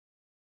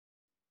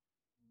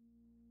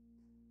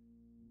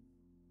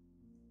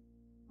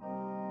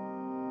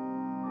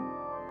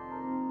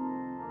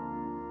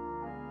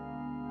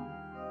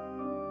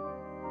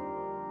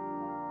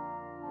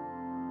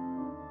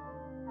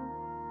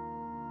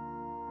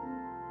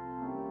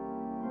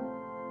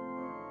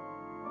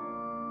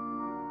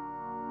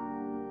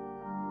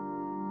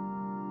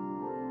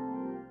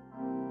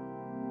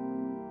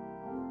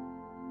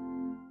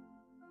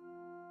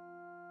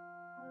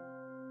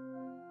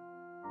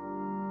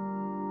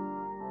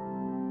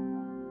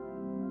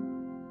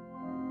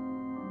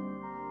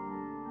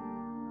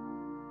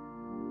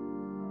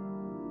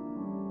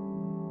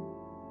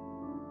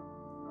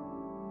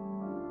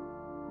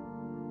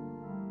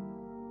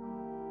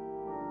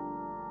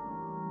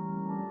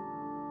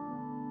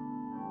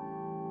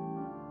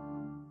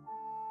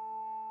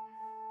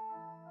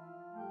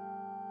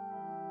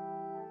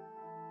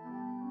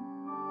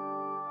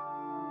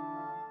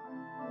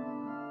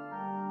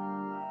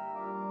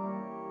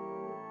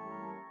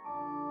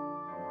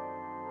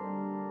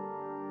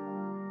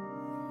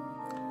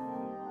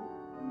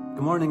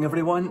Good morning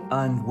everyone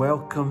and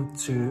welcome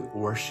to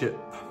worship.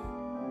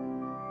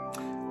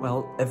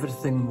 Well,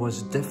 everything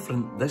was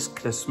different this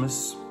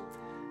Christmas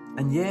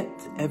and yet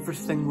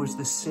everything was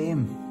the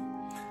same.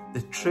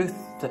 The truth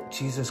that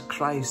Jesus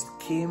Christ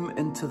came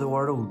into the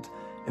world,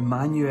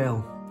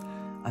 Emmanuel,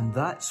 and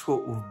that's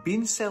what we've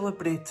been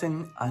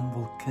celebrating and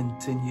will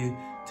continue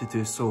to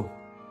do so.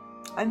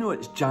 I know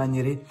it's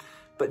January,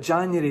 but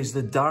January is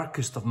the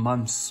darkest of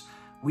months.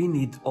 We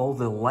need all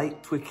the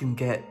light we can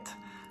get.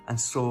 And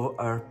so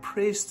our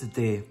praise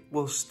today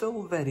will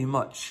still very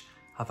much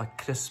have a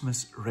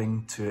Christmas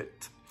ring to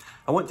it.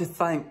 I want to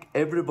thank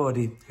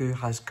everybody who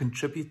has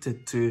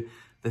contributed to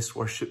this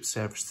worship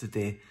service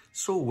today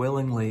so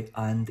willingly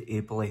and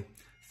ably.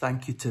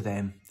 Thank you to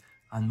them.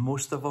 And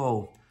most of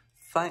all,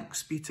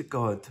 thanks be to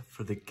God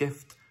for the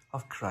gift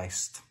of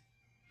Christ.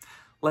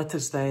 Let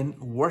us then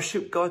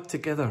worship God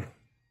together.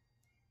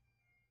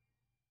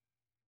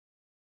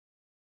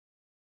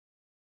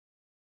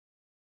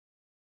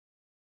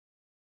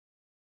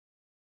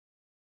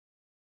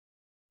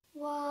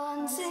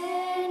 Once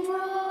in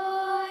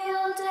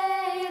royal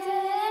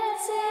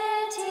David's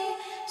city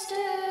stood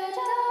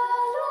a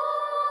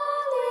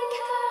lowly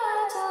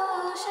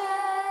cattle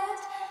shed,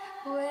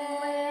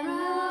 where a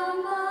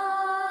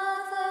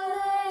mother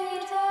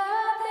laid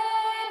her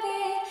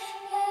baby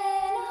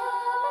in a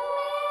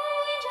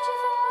manger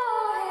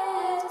for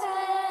his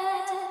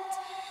bed.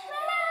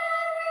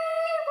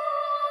 Mary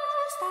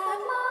was that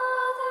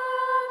mother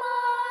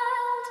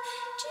mild,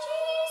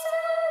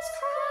 Jesus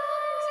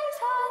Christ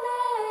her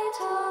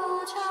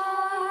little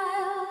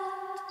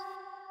child.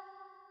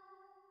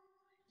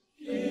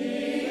 He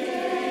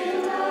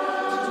came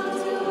down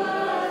to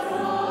earth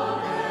from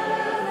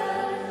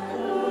heaven,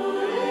 who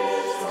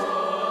is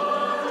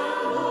God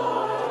and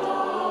Lord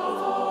of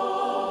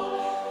all,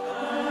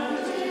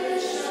 and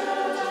his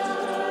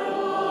shelter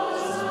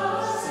was a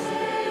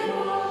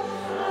stable,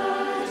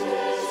 and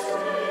his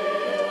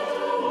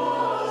cradle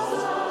was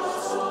a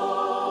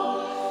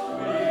stall.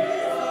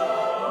 With the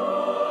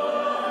poor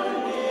and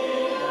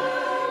meek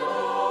and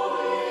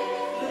lowly,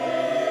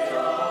 lived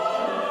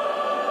on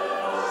earth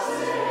our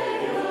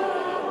Saviour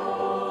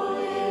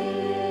holy.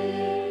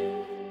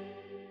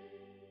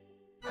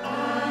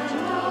 And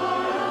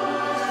our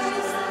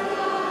eyes at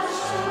last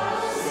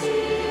shall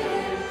see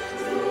him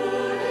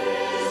through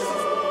his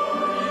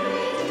own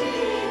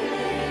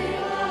redeeming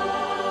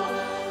love.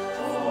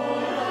 For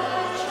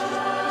that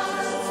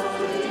child so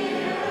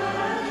dear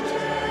and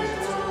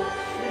gentle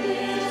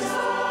is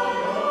our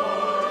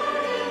Lord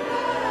in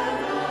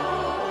heaven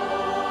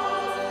above,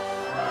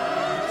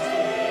 and he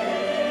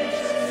leads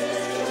his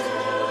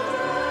children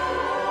all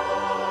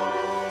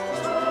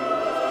to the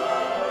praise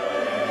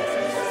that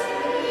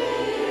he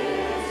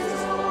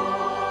is Lord.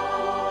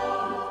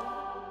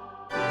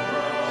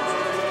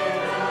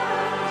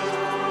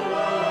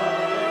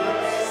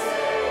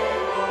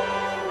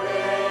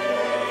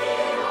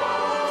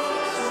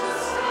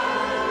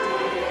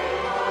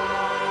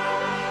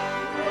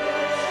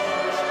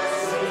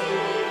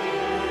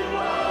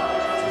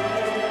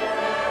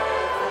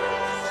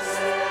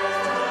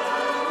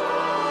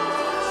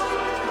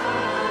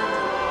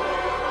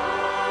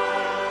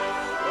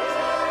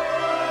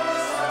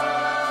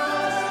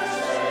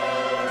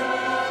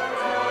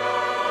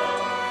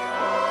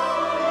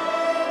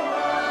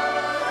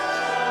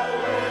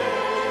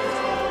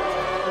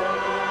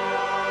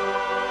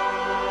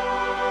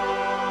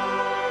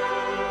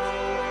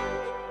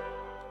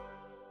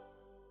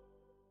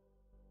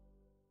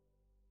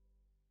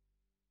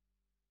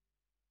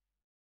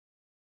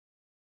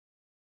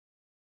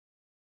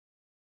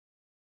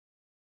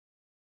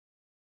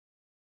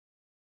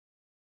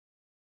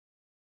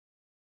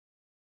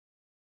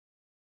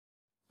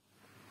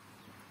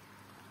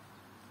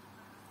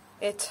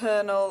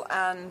 Eternal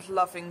and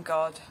loving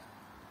God,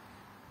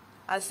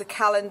 as the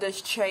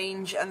calendars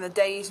change and the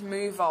days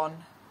move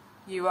on,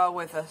 you are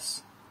with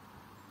us,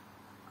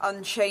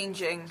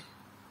 unchanging,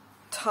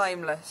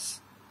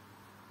 timeless.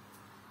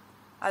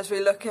 As we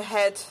look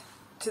ahead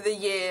to the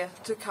year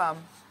to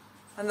come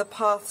and the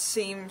path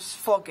seems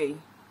foggy,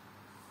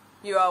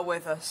 you are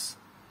with us,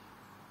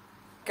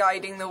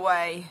 guiding the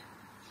way,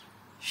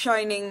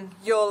 shining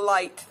your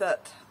light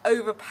that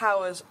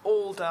overpowers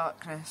all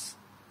darkness.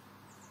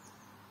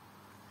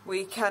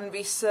 We can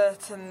be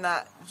certain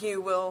that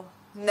you will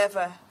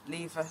never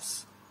leave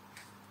us.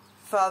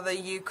 Father,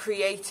 you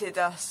created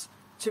us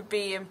to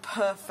be in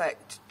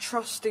perfect,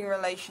 trusting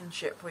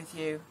relationship with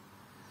you.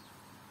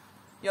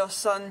 Your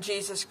Son,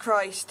 Jesus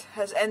Christ,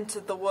 has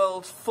entered the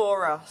world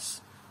for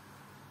us.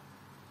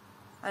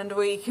 And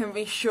we can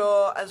be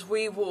sure as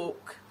we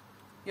walk,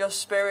 your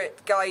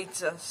Spirit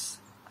guides us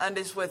and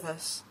is with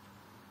us.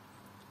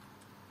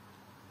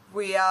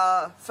 We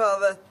are,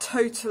 Father,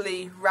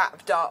 totally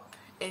wrapped up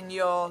in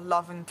your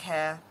love and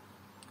care.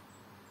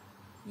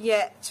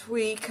 Yet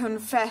we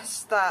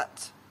confess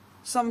that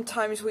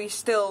sometimes we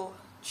still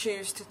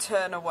choose to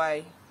turn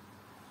away.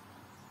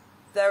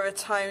 There are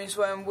times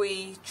when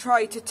we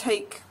try to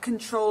take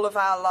control of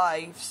our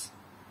lives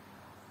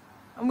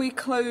and we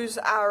close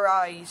our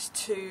eyes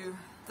to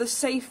the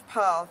safe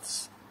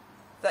paths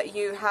that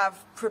you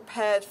have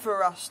prepared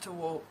for us to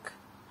walk.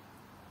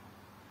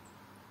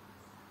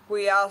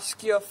 We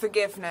ask your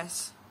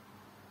forgiveness,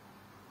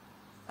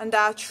 and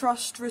our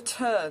trust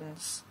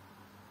returns.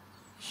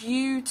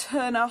 You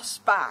turn us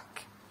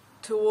back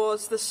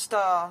towards the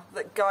star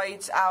that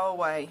guides our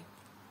way.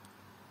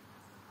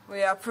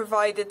 We are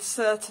provided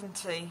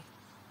certainty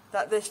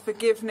that this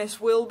forgiveness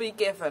will be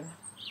given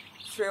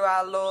through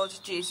our Lord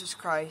Jesus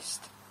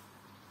Christ.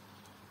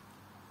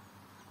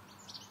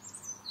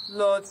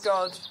 Lord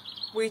God,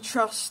 we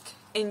trust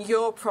in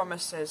your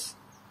promises,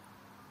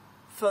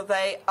 for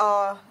they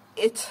are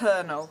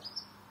eternal.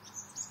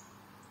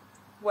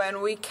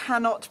 When we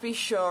cannot be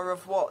sure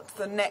of what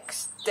the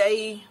next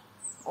day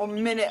or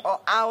minute or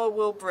hour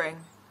will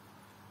bring,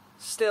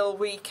 still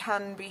we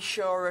can be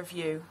sure of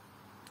you.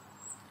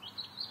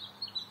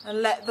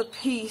 And let the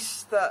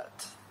peace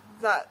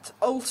that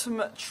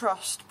ultimate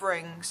trust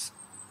brings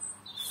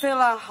fill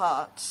our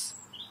hearts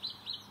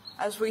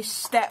as we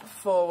step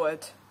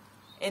forward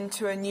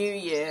into a new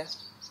year.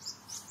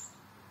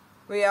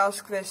 We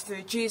ask this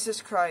through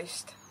Jesus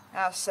Christ,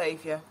 our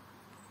Saviour.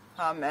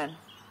 Amen.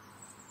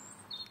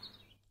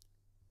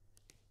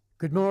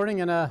 Good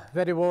morning and a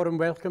very warm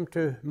welcome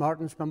to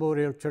Martin's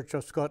Memorial Church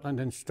of Scotland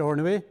in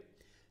Stornoway.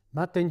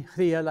 Martin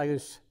Chriel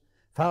agus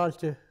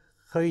fáilte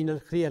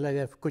chuinil Chriel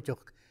agah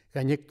cúteach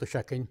gan nicta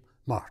secin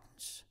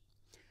Martins.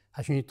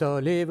 Has ní tá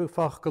léomh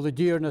fach go le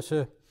díorna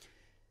sa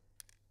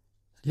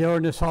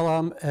leorna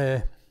salam,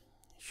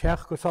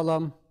 seach go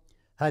salam,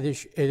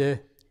 hadis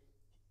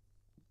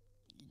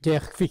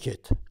dech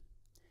fichet.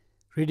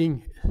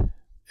 Reading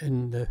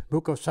in the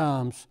book of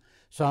Psalms,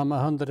 Psalm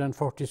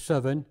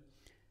 147,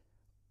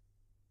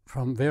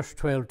 from verse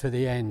 12 to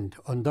the end,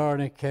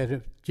 Ondarna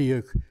cer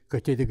diog go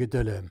tíide go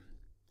duile.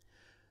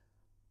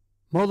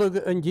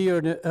 Mollag an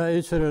díorna a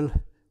Israel,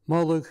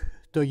 mollag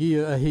do dhí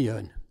a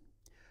hían.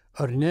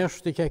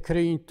 Nerste ke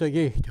krint a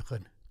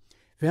géchtigen.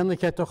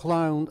 Vennig het toch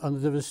laun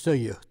an de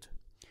bestuurt.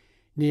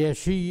 Ni a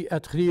si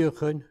at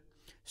chriuchen,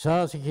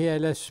 saas ik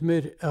les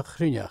smir a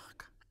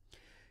chrinach.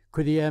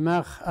 Kudi a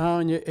mach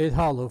anje id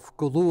half,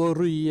 gulua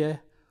ruie,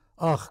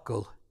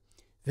 achkel.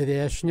 Vid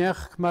a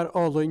snech mar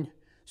olin,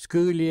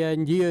 skuli a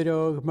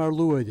ndierog mar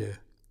luide.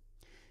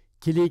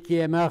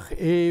 Kiliki a mach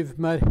ev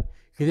mar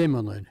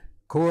grimmonen,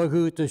 koa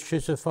gut a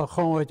schisse van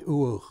chonget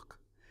uog.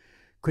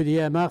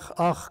 Kudi a mach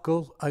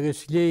achkel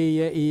agus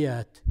leie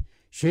iat,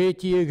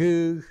 sheti a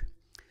gug,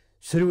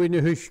 sruin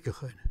a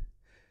huskichen.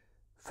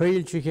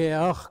 Feiltje ge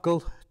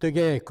achkel de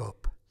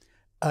Jacob,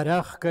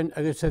 arachken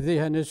agus a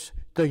vihannes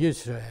de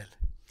Israel.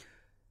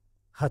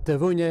 Hat de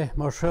wunne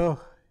mar sjo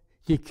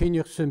die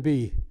kinnig zijn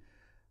bi,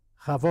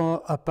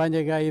 gavan a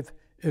panegaiv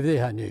a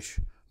vihannes,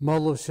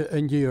 mollose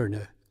en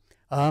dierne.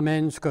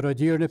 Amen, skor a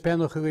dierne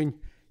pennigen,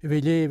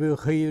 vi lewe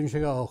geen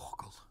zich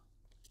achkel.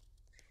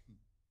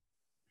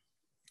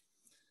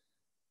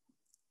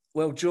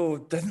 Well, Joe,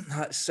 didn't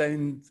that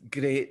sound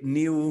great?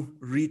 Neil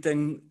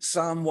reading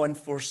Psalm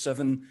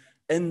 147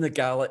 in the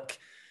Gaelic.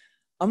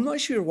 I'm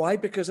not sure why,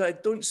 because I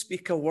don't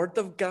speak a word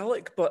of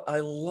Gaelic, but I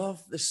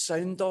love the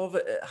sound of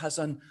it. It has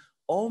an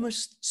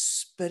almost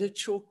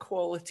spiritual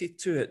quality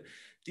to it.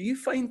 Do you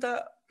find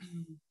that?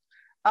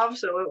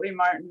 Absolutely,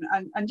 Martin.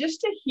 And just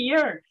to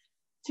hear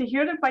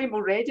the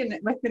Bible read in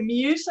it with the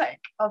music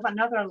of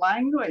another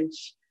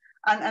language,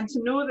 and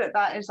to know that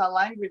that is a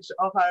language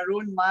of our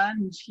own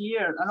land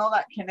here, and all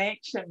that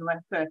connection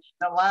with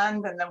the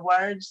land and the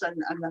words and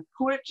the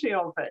poetry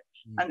of it,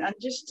 and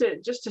just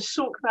to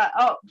soak that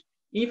up,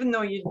 even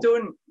though you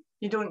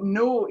don't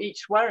know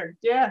each word.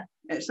 Yeah,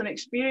 it's an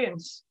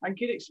experience, a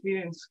good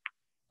experience.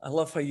 I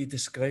love how you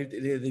described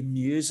the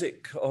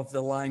music of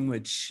the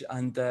language,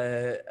 and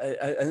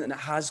it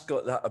has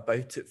got that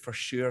about it for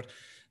sure.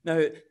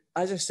 Now,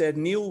 as I said,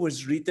 Neil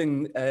was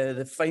reading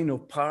the final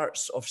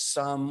parts of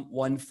Psalm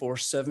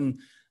 147.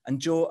 And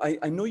Joe,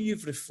 I know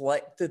you've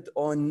reflected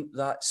on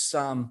that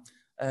psalm.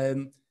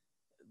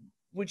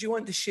 Would you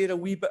want to share a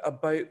wee bit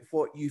about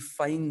what you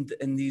find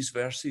in these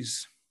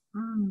verses?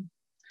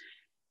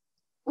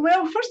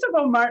 Well, first of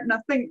all, Martin, I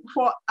think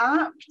what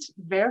apt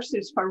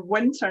verses for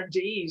winter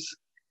days.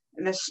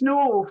 The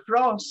snow,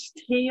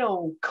 frost,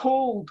 hail,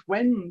 cold,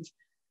 wind,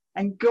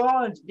 and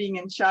God being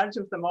in charge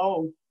of them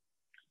all.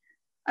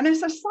 And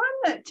it's a psalm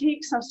that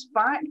takes us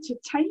back to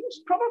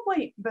times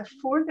probably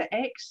before the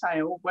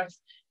exile, with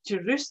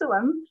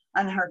Jerusalem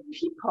and her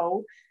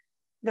people,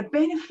 the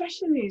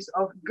beneficiaries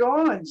of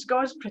God's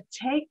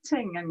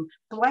protecting and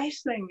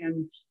blessing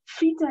and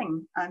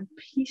feeding and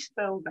peace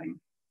building.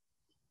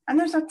 And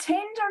there's a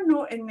tender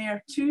note in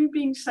there too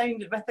being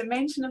sounded with the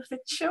mention of the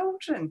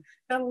children,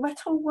 the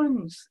little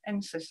ones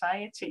in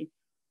society.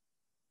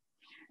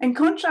 In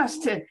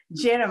contrast to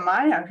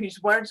Jeremiah,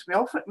 whose words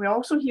we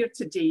also hear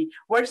today,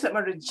 words that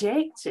were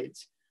rejected,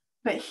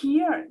 but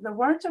here the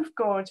word of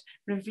God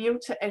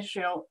revealed to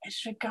Israel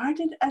is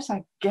regarded as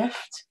a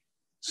gift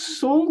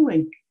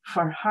solely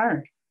for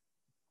her.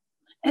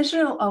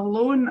 Israel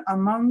alone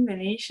among the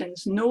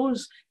nations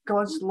knows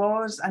God's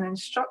laws and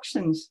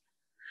instructions,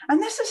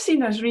 And this is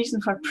seen as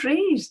reason for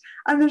praise,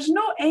 and there's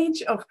no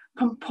edge of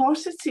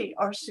pomposity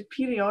or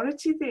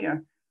superiority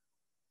there.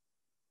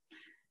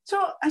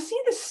 So I see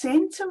the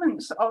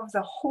sentiments of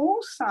the whole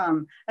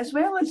psalm, as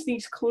well as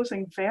these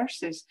closing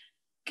verses,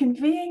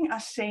 conveying a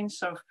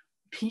sense of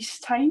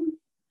peacetime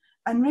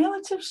and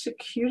relative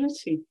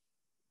security.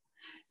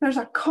 There's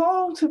a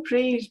call to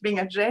praise being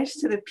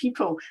addressed to the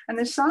people, and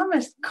the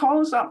psalmist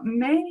calls up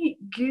many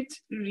good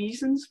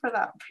reasons for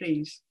that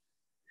praise.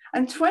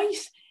 And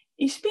twice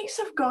he speaks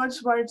of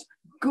God's words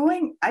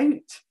going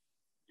out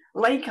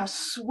like a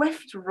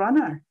swift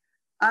runner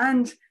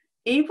and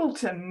able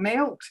to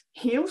melt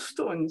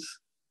hailstones.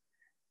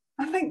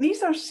 I think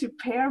these are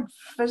superb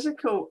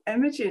physical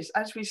images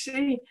as we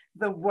see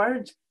the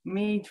word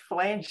made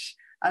flesh,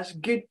 as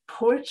good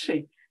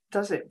poetry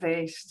does it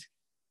best.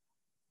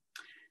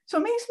 So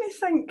it makes me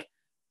think,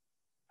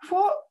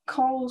 what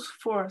calls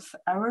forth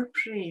our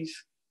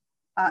praise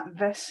at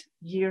this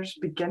year's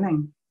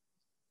beginning?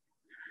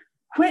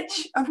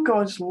 Which of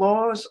God's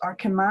laws or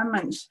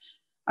commandments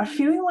are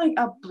feeling like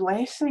a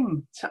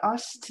blessing to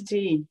us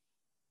today?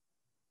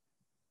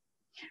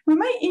 We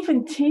might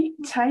even take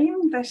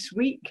time this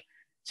week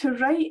to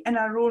write in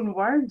our own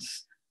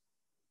words,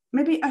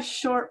 maybe a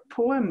short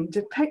poem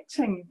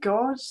depicting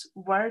God's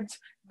word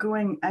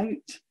going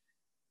out.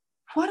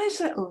 What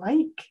is it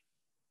like?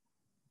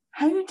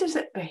 How does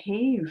it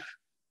behave?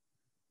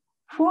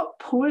 What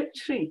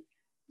poetry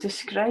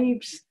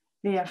describes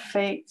the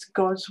effect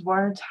God's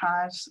word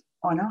has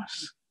on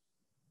us?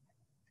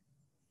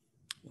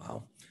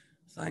 Wow.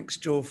 Thanks,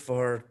 Joe,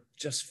 for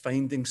just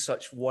finding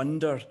such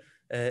wonder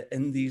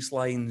in these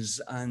lines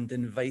and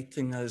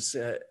inviting us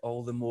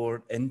all the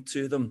more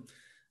into them,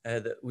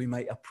 that we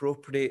might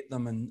appropriate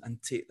them and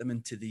take them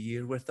into the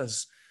year with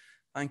us.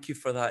 Thank you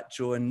for that,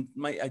 Joe. And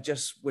might I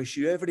just wish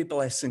you every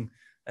blessing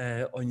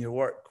on your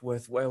work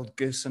with Wild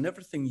Goose and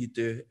everything you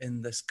do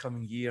in this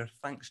coming year.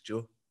 Thanks,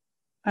 Joe.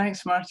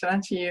 Thanks, Martin,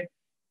 and to you.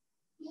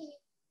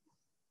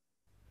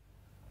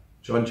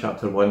 John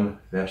chapter 1,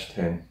 verse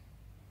 10.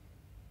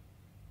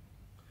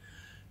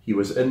 He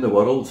was in the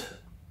world,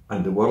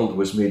 and the world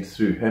was made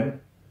through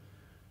him,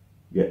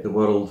 yet the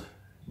world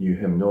knew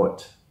him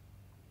not.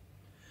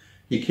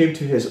 He came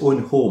to his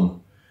own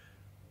home,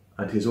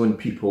 and his own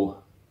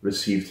people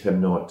received him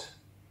not.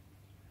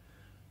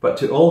 But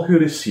to all who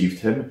received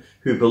him,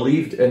 who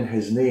believed in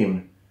his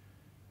name,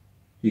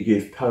 he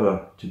gave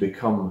power to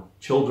become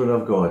children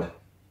of God,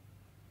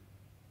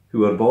 who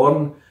were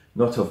born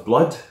not of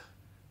blood,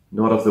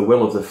 nor of the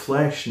will of the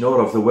flesh,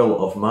 nor of the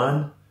will of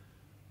man,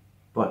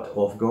 but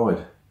of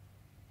God.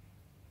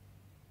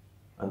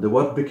 And the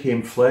Word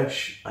became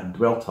flesh and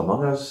dwelt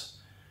among us,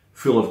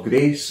 full of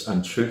grace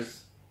and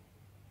truth.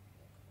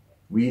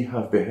 We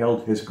have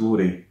beheld his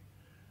glory,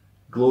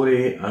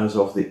 glory as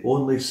of the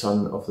only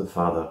Son of the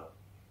Father.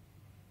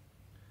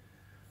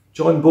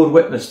 John bore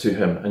witness to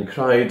him and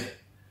cried,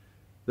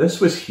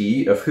 "This was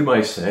he of whom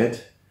I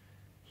said,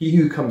 'He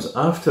who comes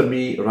after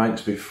me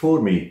ranks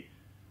before me,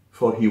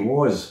 for he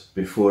was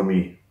before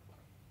me.'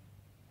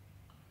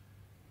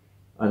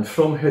 And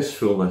from his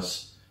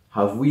fullness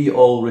have we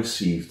all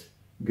received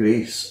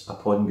grace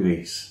upon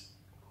grace.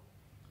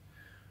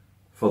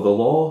 For the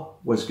law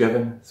was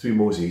given through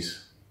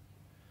Moses.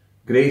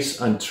 Grace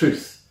and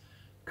truth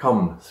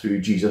come through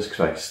Jesus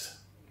Christ.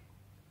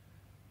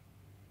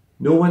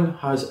 No one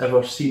has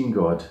ever seen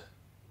God,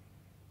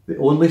 the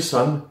only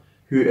Son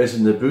who is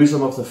in the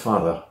bosom of the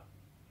Father.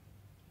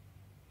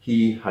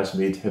 He has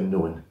made him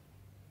known."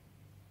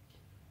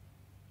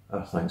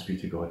 Our thanks be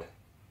to God.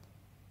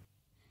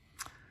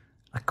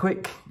 A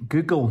quick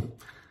Google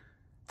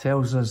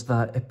tells us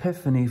that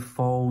Epiphany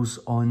falls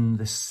on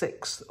the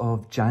 6th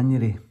of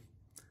January,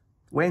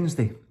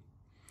 Wednesday.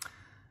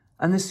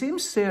 And the same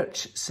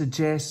search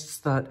suggests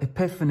that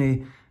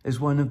Epiphany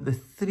is one of the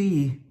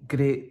 3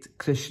 great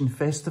Christian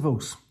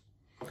festivals.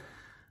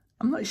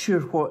 I'm not sure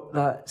what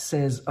that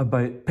says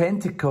about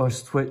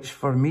Pentecost, which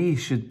for me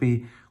should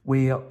be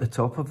way up the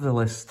top of the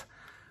list.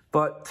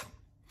 But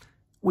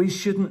we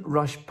shouldn't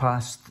rush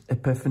past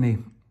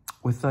Epiphany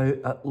without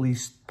at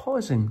least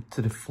pausing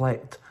to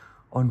reflect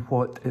on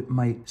what it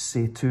might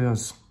say to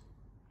us.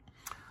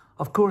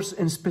 Of course,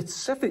 in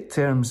specific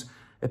terms,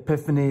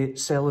 Epiphany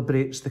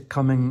celebrates the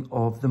coming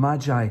of the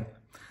Magi,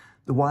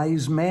 the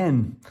wise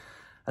men,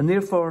 and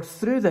therefore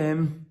through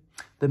them,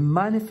 the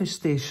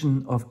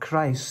manifestation of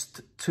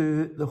Christ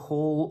to the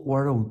whole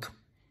world.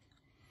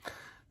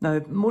 Now,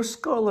 most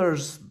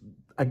scholars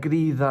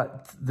agree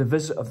that the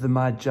visit of the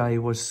Magi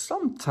was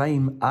some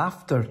time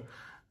after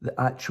the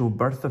actual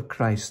birth of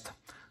Christ.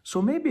 So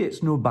maybe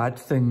it's no bad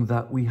thing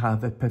that we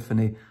have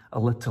Epiphany a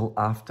little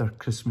after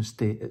Christmas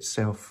Day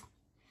itself.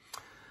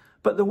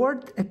 But the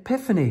word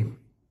Epiphany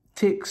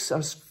takes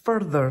us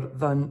further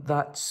than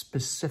that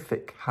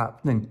specific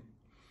happening.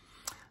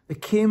 The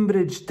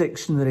Cambridge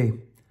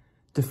Dictionary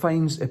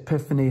defines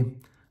Epiphany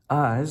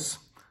as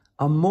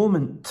a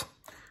moment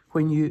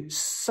when you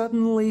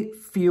suddenly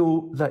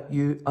feel that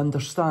you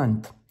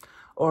understand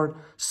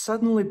or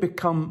suddenly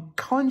become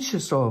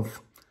conscious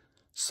of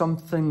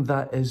something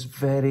that is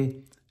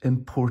very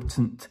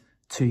important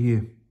to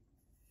you?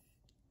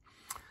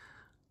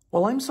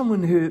 Well, I'm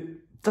someone who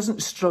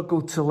doesn't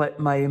struggle to let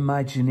my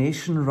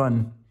imagination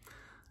run.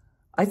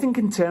 I think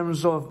in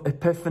terms of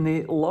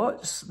Epiphany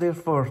lots,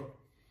 therefore,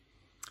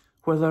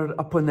 whether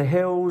up on the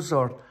hills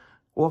or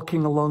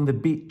walking along the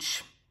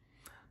beach,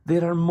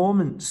 there are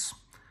moments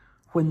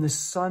when the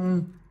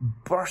sun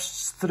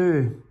bursts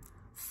through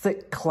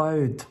thick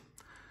cloud.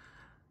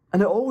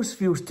 And it always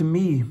feels to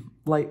me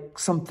like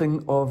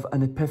something of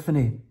an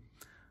epiphany,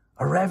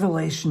 a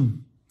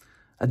revelation,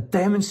 a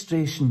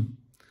demonstration,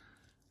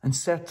 and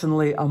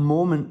certainly a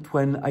moment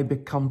when I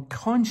become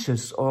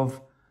conscious of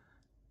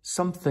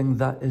something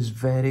that is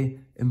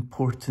very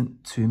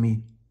important to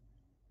me.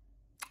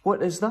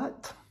 What is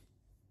that?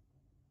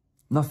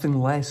 Nothing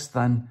less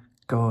than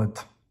God,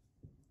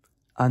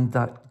 and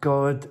that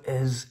God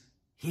is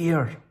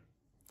here.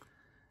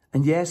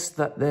 And yes,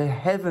 that the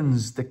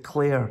heavens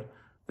declare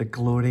the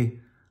glory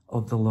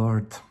of the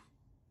Lord.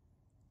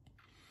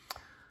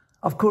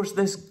 Of course,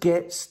 this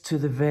gets to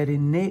the very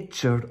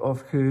nature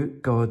of who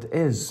God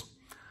is.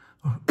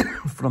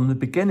 From the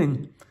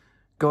beginning,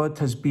 God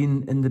has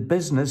been in the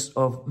business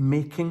of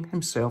making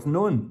himself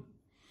known.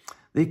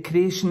 The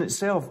creation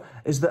itself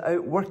is the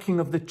outworking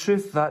of the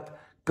truth that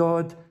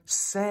God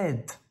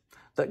said,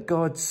 that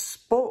God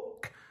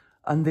spoke,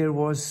 and there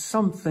was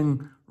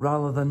something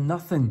rather than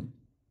nothing.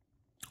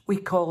 We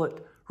call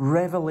it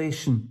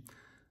revelation,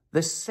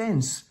 the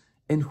sense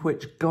in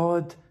which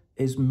God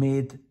is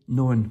made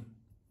known.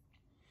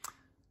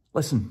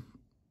 Listen,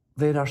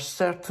 there are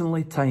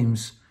certainly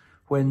times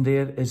when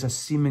there is a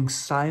seeming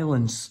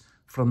silence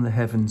from the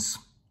heavens.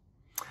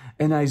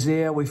 In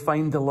Isaiah, we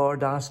find the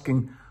Lord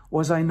asking,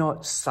 "Was I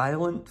not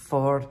silent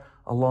for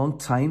a long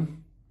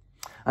time?"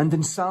 And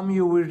in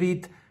Samuel, we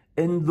read,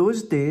 "In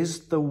those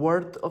days, the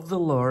word of the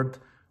Lord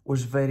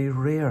was very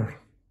rare."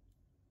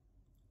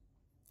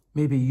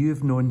 Maybe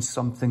you've known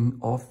something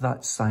of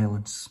that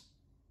silence.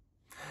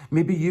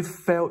 Maybe you've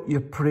felt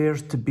your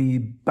prayers to be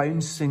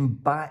bouncing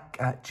back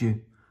at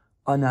you,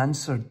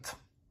 unanswered.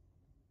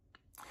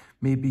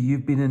 Maybe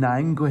you've been in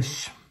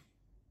anguish,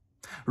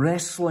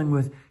 wrestling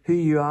with who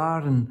you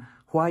are and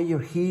why you're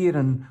here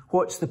and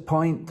what's the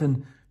point,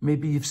 and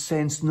maybe you've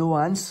sensed no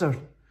answer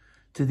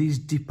to these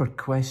deeper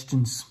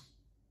questions.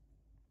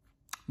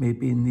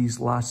 Maybe in these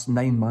last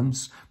 9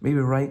 months, maybe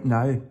right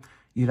now,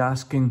 you're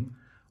asking,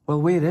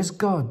 well, where is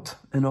God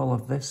in all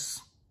of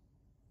this?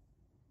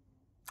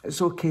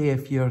 It's okay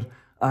if you're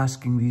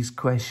asking these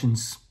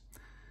questions.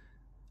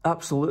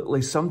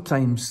 Absolutely,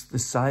 sometimes the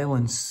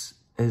silence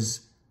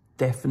is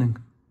deafening.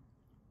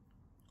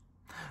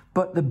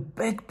 But the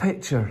big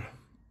picture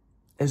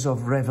is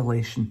of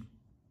revelation,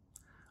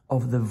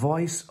 of the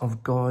voice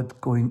of God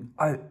going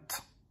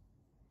out.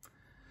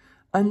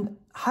 And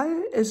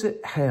how is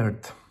it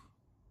heard?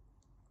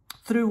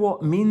 Through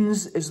what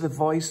means is the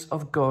voice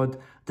of God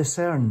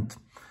discerned?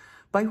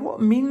 By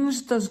what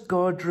means does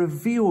God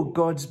reveal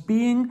God's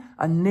being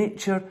and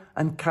nature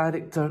and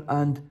character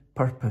and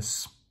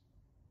purpose?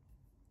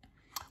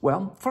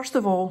 Well, first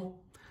of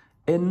all,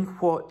 in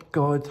what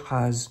God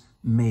has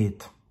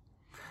made.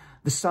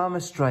 The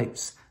psalmist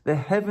writes, "The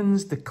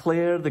heavens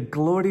declare the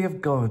glory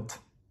of God.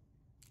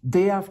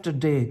 Day after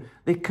day,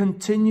 they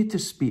continue to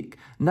speak.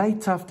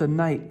 Night after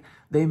night,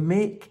 they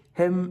make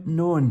him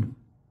known."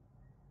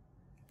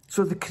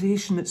 So the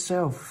creation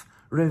itself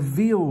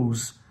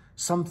reveals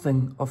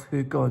something of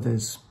who God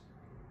is.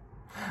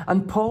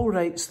 And Paul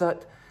writes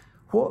that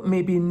what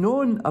may be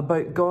known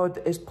about God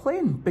is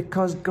plain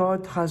because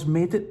God has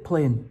made it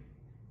plain.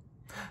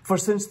 For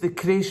since the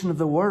creation of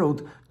the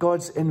world,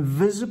 God's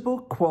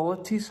invisible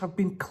qualities have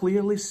been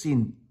clearly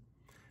seen,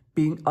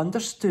 being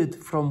understood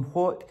from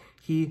what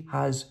he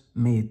has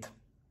made.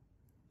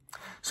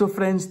 So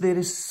friends, there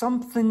is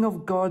something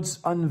of God's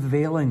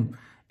unveiling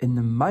in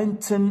the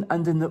mountain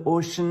and in the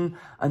ocean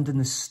and in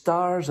the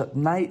stars at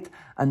night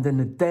and in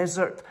the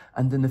desert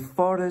and in the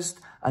forest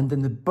and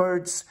in the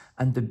birds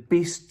and the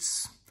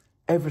beasts.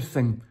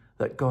 Everything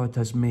that God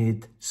has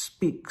made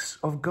speaks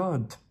of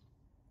God.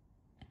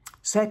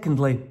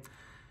 Secondly,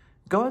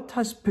 God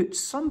has put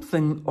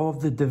something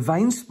of the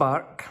divine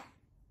spark,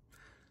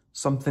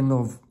 something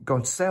of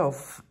God's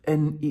self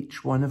in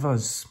each one of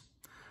us,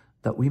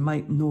 that we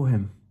might know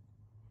him.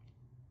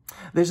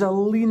 There's a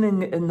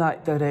leaning in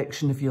that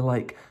direction, if you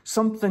like,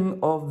 something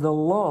of the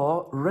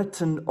law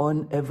written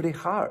on every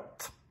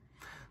heart.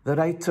 The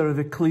writer of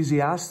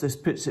Ecclesiastes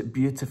puts it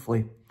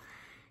beautifully.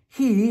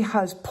 He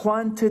has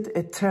planted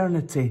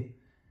eternity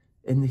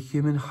in the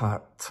human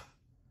heart.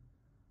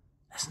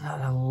 Isn't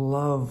that a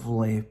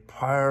lovely,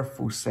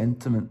 powerful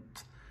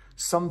sentiment?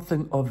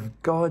 Something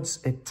of God's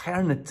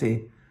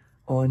eternity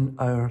on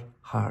our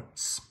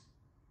hearts.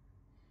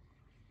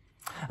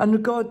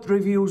 And God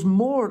reveals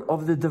more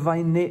of the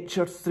divine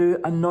nature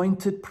through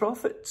anointed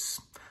prophets,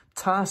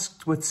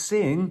 tasked with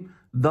saying,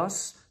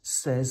 "Thus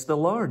says the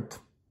Lord."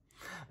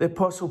 The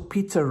Apostle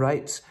Peter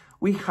writes,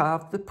 "We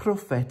have the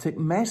prophetic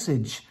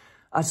message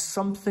as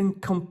something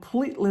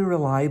completely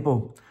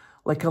reliable,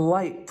 like a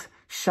light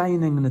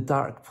shining in a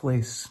dark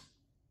place."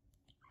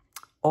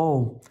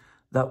 all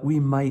that we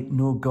might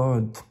know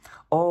God,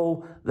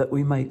 all that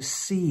we might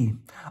see,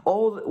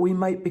 all that we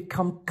might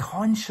become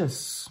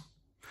conscious,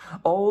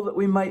 all that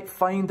we might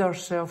find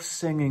ourselves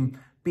singing,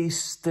 "Be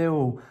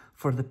still,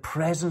 for the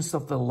presence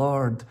of the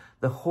Lord,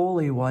 the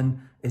Holy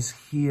One, is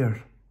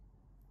here."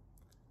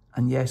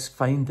 And yes,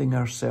 finding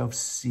ourselves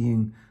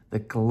seeing the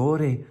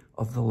glory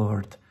of the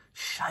Lord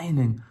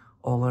shining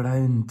all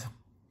around.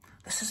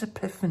 This is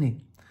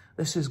Epiphany.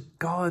 This is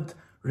God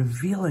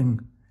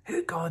revealing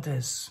who God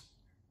is.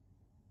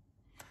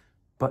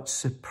 But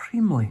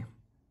supremely,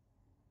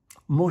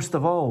 most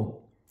of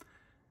all,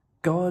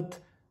 God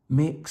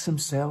makes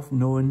himself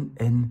known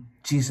in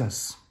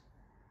Jesus.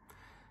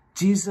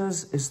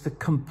 Jesus is the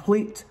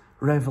complete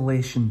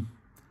revelation.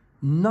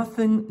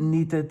 Nothing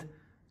needed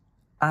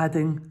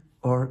adding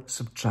or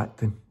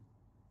subtracting.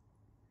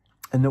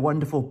 In the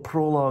wonderful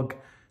prologue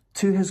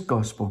to his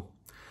gospel,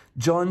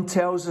 John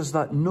tells us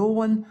that no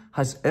one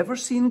has ever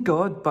seen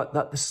God, but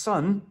that the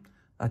Son,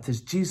 that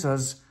is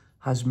Jesus,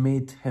 has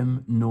made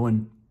him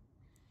known.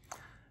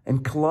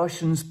 In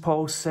Colossians,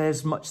 Paul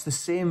says much the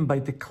same by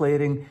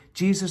declaring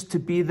Jesus to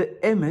be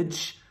the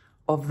image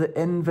of the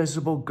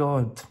invisible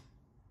God.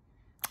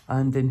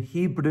 And in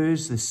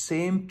Hebrews, the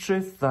same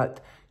truth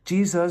that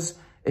Jesus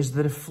is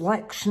the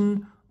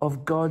reflection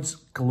of God's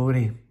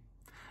glory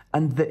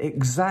and the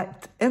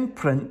exact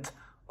imprint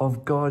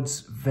of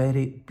God's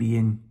very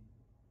being.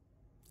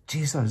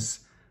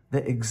 Jesus,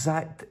 the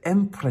exact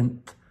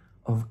imprint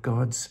of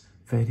God's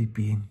very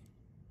being.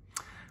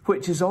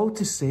 Which is all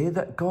to say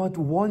that God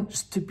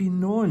wants to be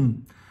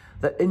known,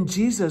 that in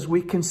Jesus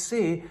we can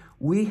say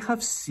we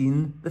have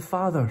seen the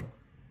Father.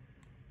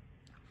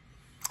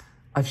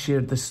 I've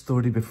shared this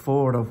story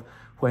before of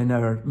when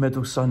our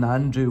middle son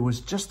Andrew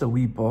was just a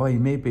wee boy,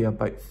 maybe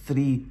about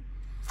 3.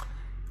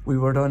 We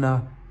were on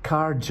a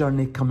car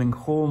journey coming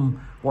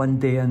home one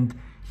day, and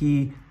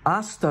he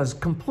asked us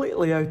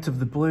completely out of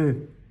the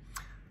blue,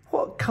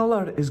 "What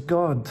colour is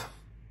God?"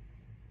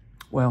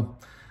 Well,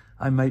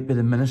 I might be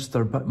the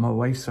minister, but my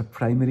wife's a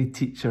primary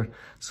teacher,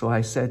 so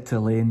I said to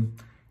Elaine,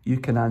 "You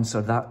can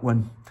answer that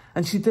one."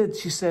 And she did.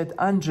 She said,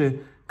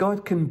 "Andrew,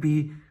 God can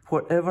be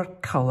whatever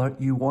colour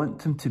you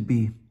want him to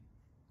be."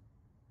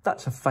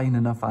 That's a fine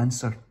enough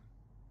answer.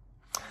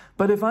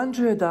 But if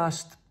Andrew had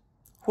asked,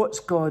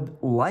 "What's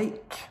God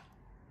like?"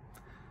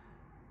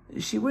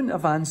 she wouldn't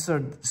have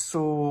answered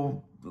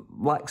so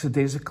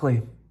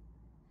lackadaisically.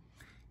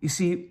 You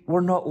see,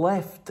 we're not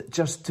left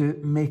just to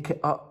make it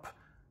up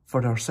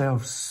for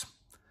ourselves.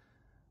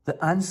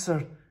 The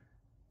answer,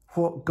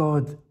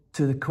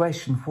 to the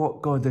question,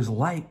 what God is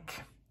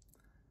like,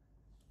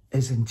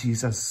 is in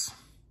Jesus.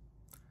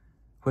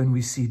 When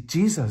we see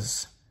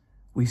Jesus,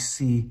 we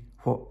see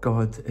what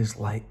God is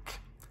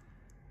like.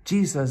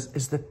 Jesus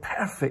is the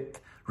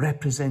perfect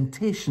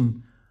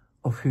representation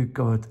of who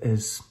God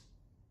is.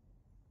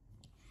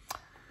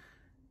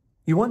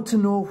 You want to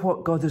know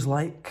what God is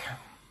like?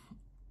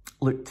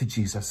 Look to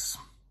Jesus.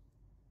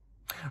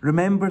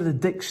 Remember the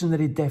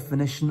dictionary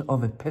definition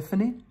of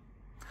epiphany?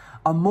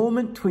 A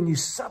moment when you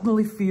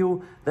suddenly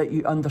feel that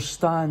you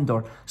understand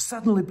or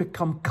suddenly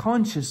become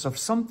conscious of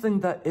something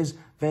that is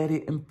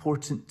very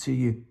important to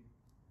you.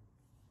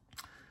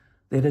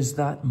 There is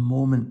that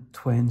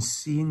moment when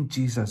seeing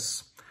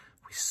Jesus,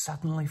 we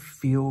suddenly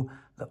feel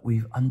that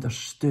we've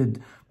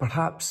understood,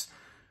 perhaps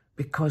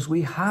because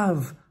we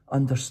have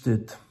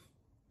understood.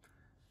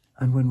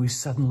 And when we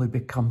suddenly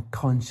become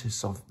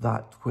conscious of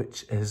that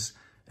which is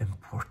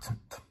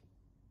important.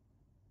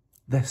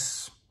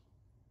 This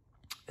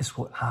is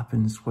what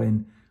happens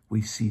when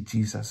we see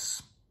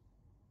Jesus.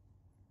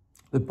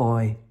 The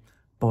boy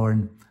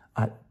born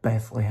at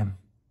Bethlehem.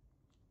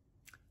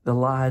 The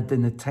lad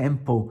in the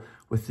temple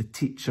with the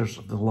teachers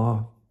of the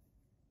law.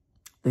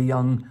 The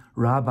young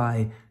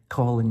rabbi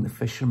calling the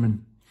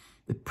fishermen.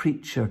 The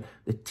preacher,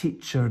 the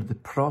teacher, the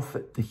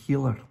prophet, the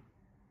healer.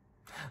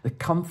 The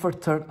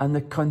comforter and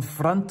the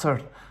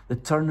confronter, the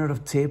turner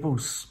of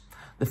tables,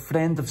 the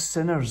friend of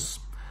sinners,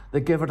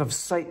 the giver of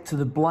sight to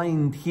the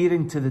blind,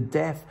 hearing to the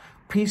deaf,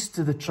 peace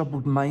to the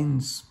troubled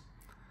minds.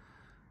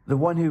 The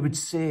one who would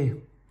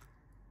say,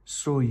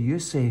 "So you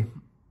say,"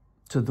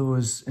 to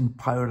those in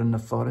power and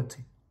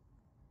authority.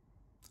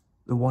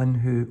 The one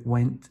who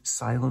went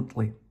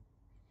silently.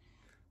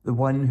 The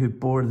one who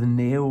bore the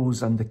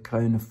nails and the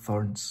crown of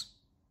thorns.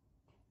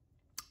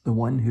 The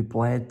one who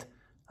bled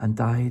and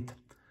died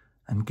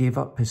and gave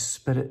up his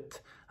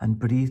spirit and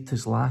breathed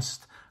his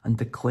last and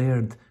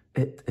declared,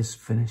 "It is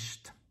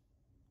finished."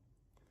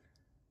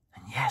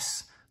 And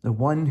yes, the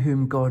one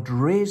whom God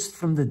raised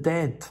from the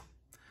dead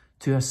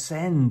to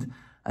ascend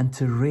and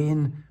to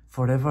reign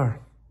forever.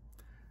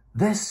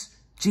 This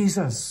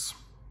Jesus.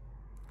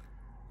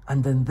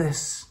 And in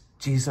this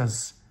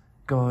Jesus,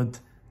 God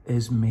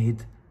is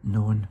made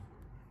known.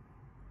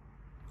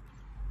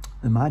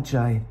 The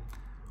Magi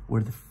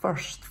were the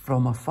first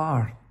from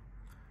afar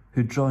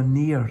who draw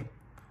near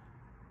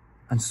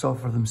and saw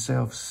for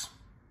themselves.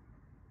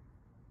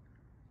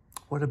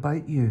 What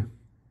about you?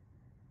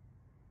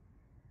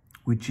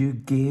 Would you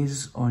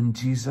gaze on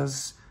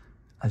Jesus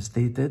as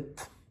they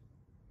did?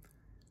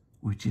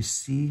 Would you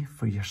see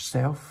for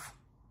yourself?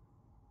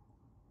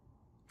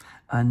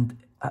 And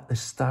at the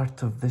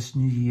start of this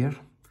new year,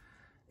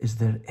 is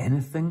there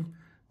anything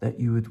that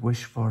you would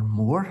wish for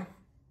more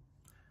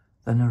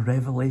than a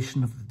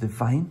revelation of the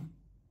divine?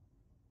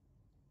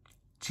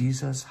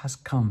 Jesus has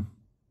come.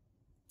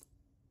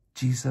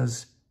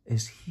 Jesus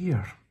is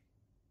here,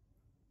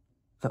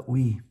 that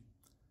we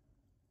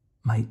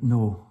might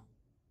know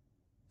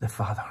the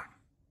Father.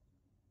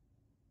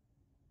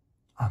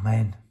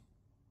 Amen.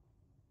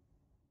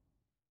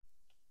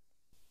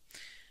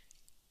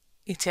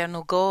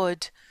 Eternal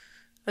God,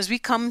 as we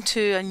come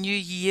to a new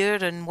year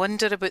and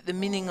wonder about the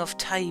meaning of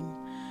time,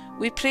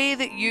 we pray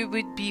that you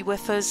would be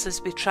with us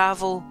as we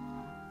travel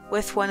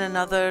with one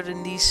another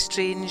in these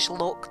strange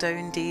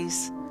lockdown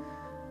days.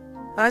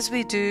 As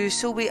we do,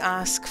 so we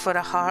ask for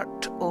a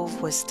heart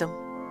of wisdom.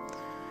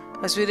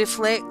 As we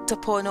reflect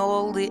upon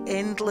all the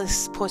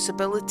endless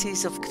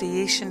possibilities of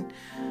creation,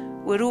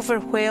 we're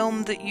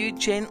overwhelmed that you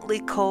gently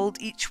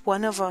called each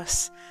one of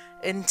us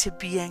into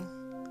being,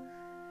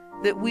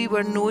 that we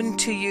were known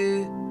to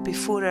you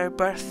before our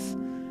birth,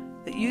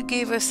 that you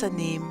gave us a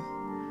name,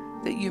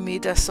 that you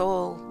made us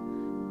all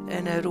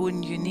in our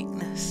own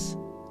uniqueness.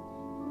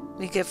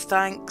 We give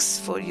thanks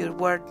for your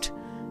word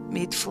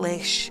made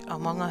flesh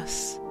among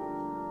us.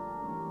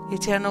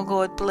 Eternal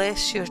God,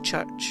 bless your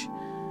church,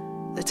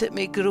 that it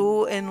may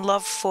grow in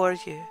love for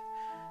you,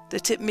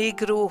 that it may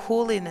grow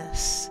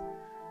holiness,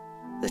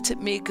 that it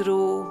may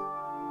grow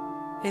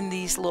in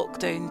these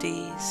lockdown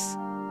days.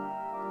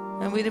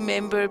 And we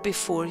remember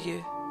before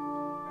you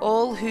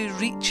all who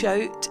reach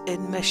out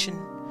in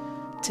mission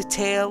to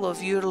tell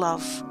of your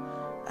love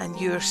and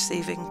your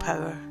saving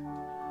power.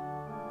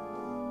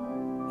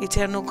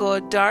 Eternal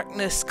God,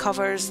 darkness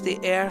covers the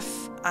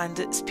earth and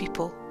its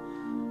people,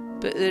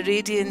 but the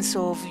radiance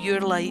of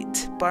your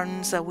light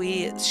burns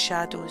away its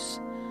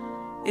shadows,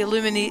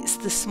 illuminates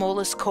the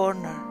smallest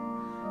corner,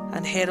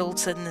 and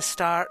heralds in the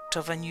start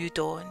of a new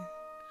dawn,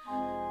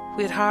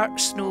 where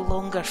hearts no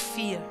longer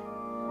fear,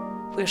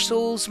 where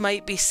souls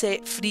might be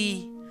set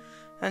free,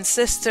 and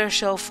sister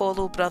shall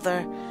follow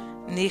brother,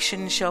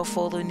 nation shall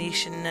follow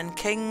nation, and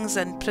kings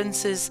and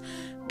princes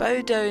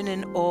bow down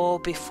in awe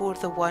before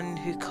the one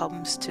who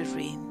comes to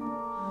reign.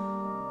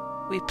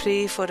 We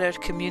pray for our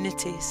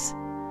communities,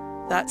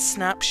 that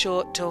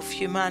snapshot of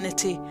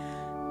humanity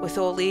with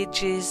all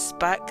ages,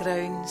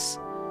 backgrounds,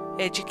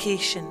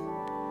 education,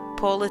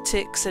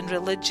 politics and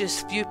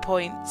religious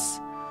viewpoints,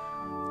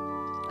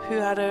 who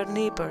are our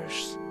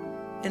neighbours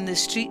in the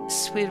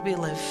streets where we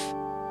live.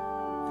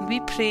 And we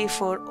pray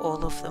for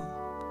all of them,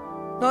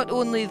 not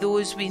only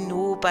those we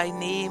know by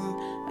name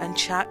and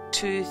chat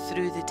to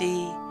through the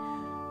day,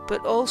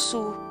 but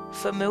also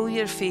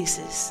familiar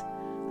faces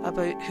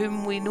about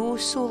whom we know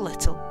so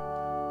little,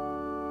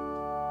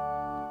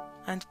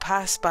 and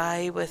pass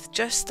by with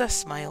just a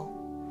smile,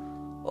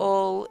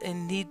 all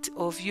in need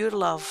of your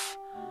love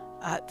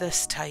at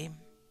this time.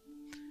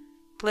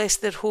 Bless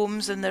their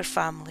homes and their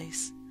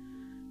families,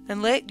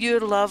 and let your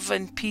love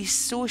and peace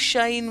so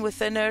shine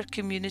within our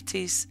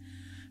communities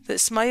that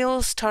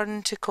smiles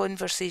turn to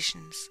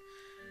conversations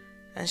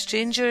and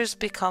strangers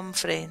become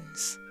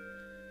friends.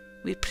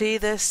 We pray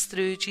this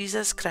through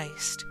Jesus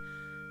Christ,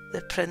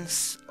 the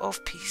Prince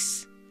of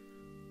Peace.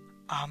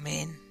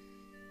 Amen.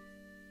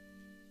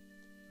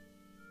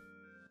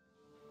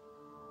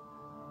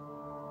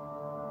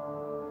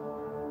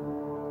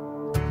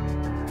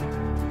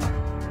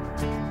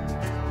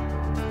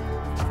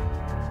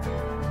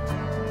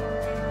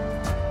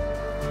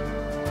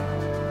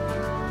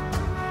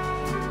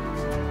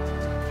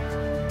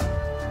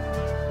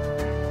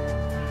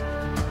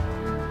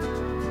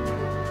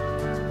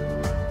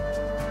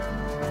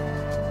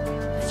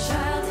 A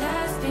child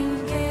has been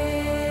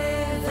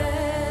given,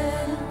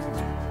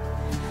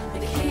 the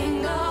King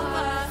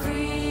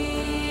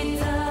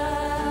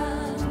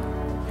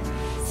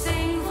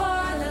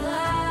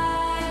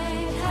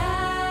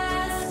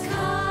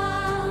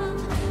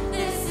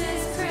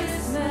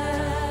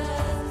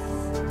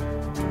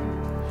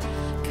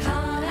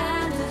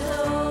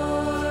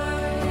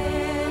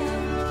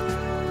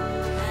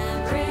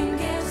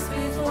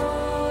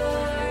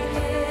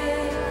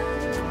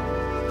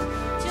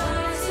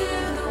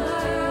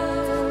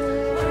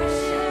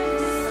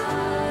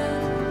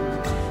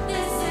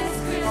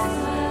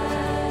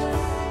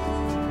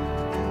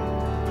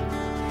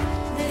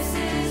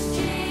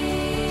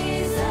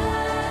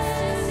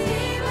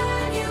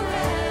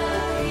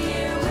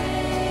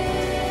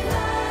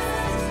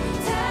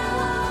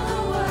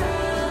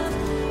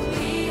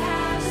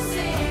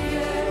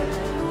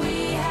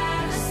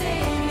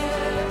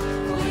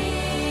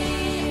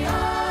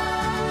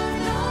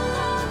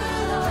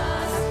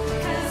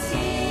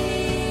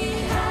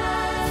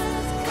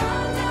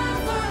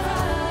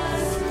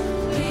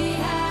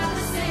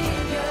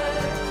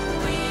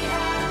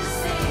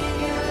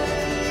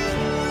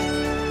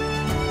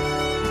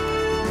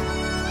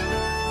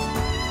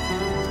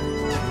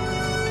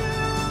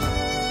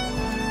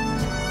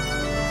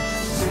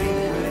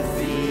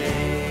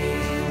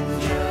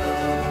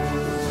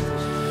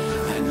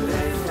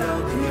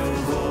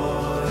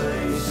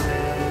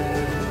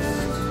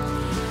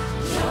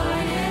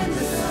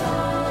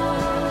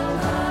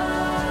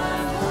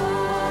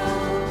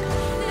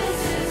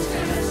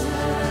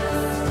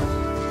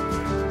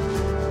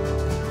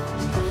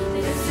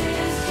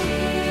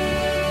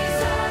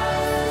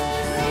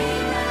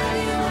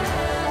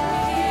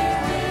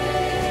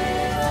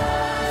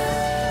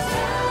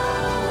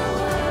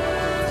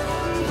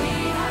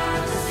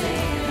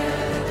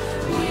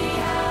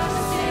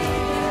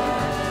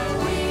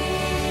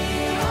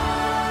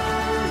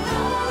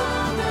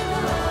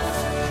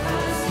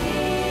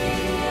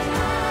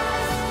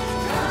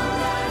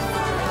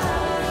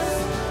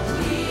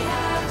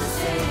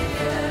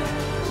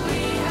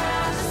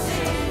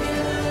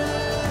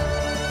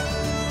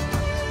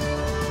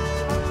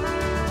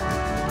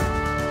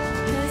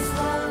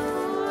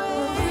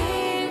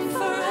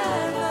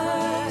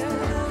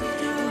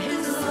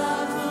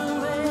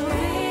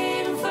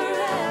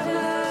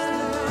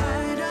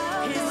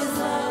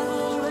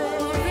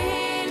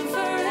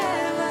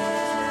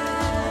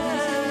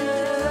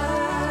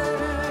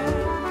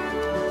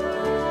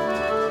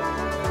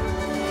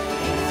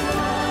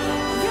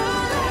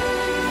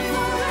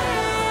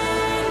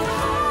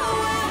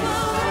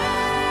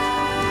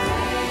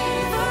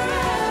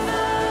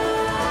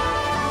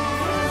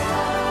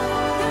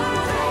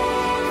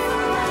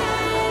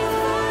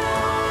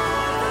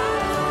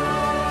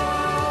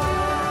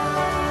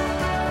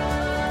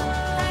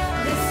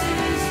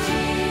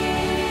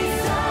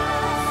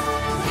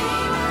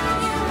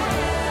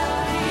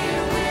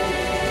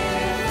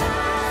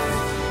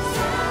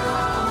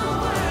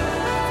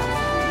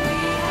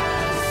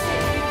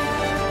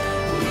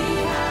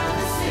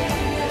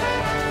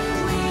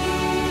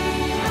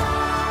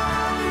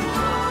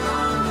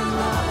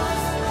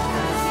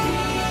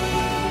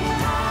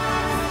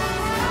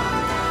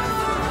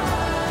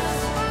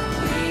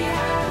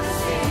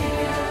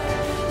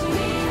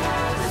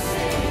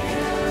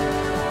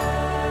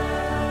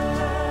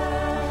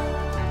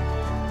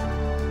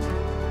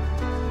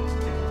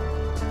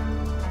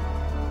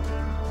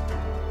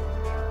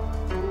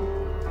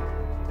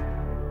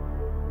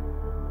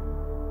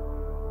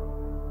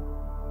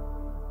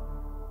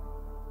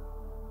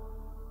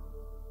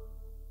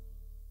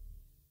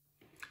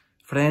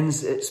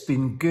Friends, it's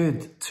been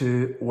good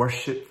to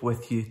worship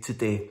with you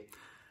today.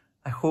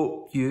 I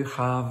hope you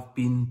have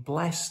been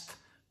blessed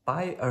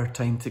by our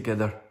time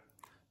together,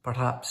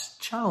 perhaps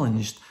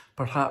challenged,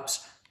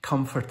 perhaps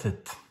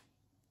comforted.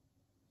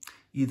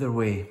 Either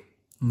way,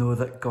 know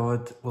that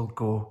God will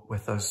go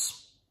with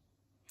us.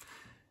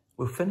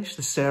 We'll finish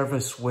the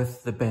service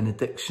with the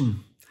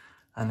benediction,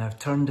 and I've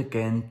turned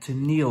again to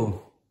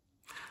Neil,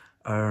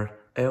 our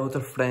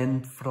elder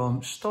friend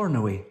from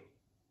Stornoway,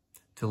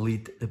 to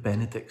lead the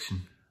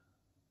benediction.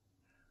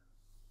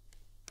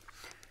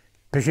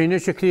 Begin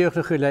is je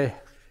kleurige gelei,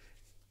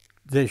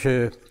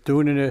 deze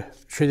toenende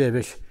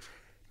schedebes,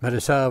 maar de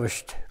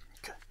savest,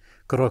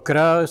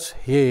 krokraas,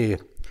 je,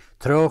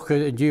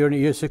 troche dierne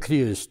Jezus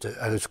Christus,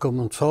 als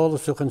komt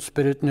alles toch een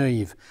spirit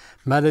naïef,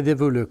 maar de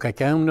voelen,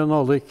 kijk aan dan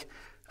al ik,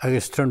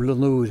 als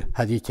trundelen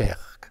had die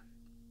terg.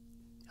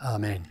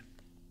 Amen.